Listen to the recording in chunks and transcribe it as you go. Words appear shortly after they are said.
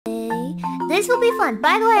This will be fun.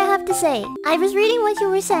 By the way, I have to say, I was reading what you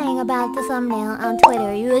were saying about the thumbnail on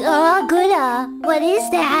Twitter. You were like, oh, Gura. What is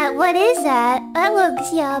that? What is that? That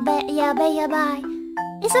looks 𝘎𝘐𝘎𝘐𝘎𝑏𝑖.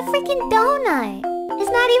 It's a freaking donut.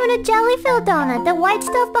 It's not even a jelly-filled donut. The white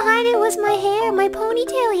stuff behind it was my hair, my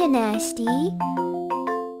ponytail, you nasty.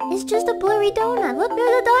 It's just a blurry donut. Look,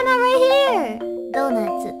 there's a donut right here.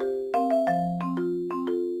 Donuts.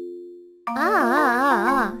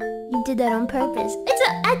 You did that on purpose.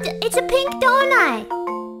 It's a pink donut.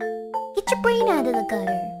 Get your brain out of the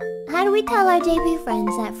gutter. How do we tell our JP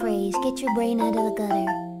friends that phrase? Get your brain out of the gutter.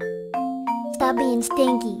 Stop being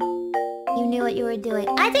stinky. You knew what you were doing.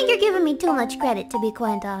 I think you're giving me too much credit, to be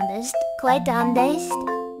quite honest. Quite honest.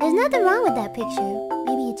 There's nothing wrong with that picture.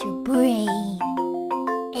 Maybe it's your brain.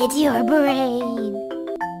 It's your brain.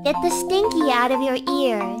 Get the stinky out of your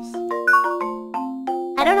ears.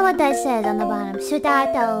 I don't know what that says on the bottom.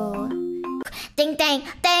 Sudato. Ding dang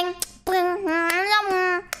dang. Ding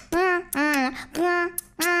dang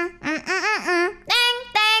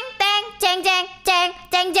dang. Jang jang.